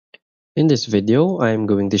In this video, I am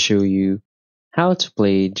going to show you how to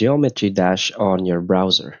play Geometry Dash on your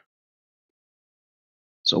browser.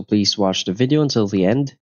 So please watch the video until the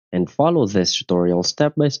end and follow this tutorial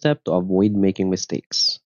step by step to avoid making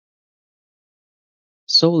mistakes.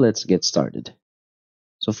 So let's get started.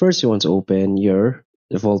 So first you want to open your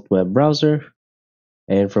default web browser,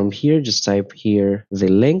 and from here just type here the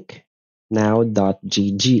link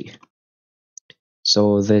now.gg.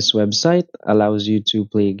 So this website allows you to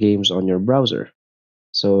play games on your browser.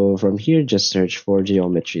 So from here just search for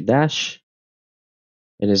Geometry Dash.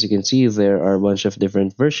 And as you can see, there are a bunch of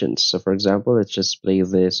different versions. So for example, let's just play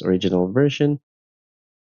this original version.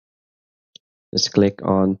 Just click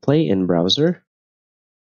on play in browser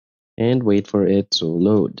and wait for it to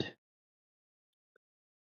load.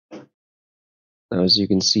 Now as you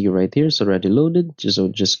can see right here, it's already loaded. So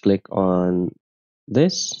just click on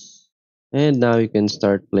this. And now you can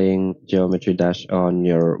start playing Geometry Dash on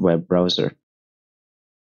your web browser.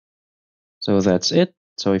 So that's it.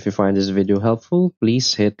 So if you find this video helpful,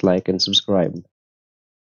 please hit like and subscribe.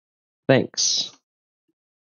 Thanks.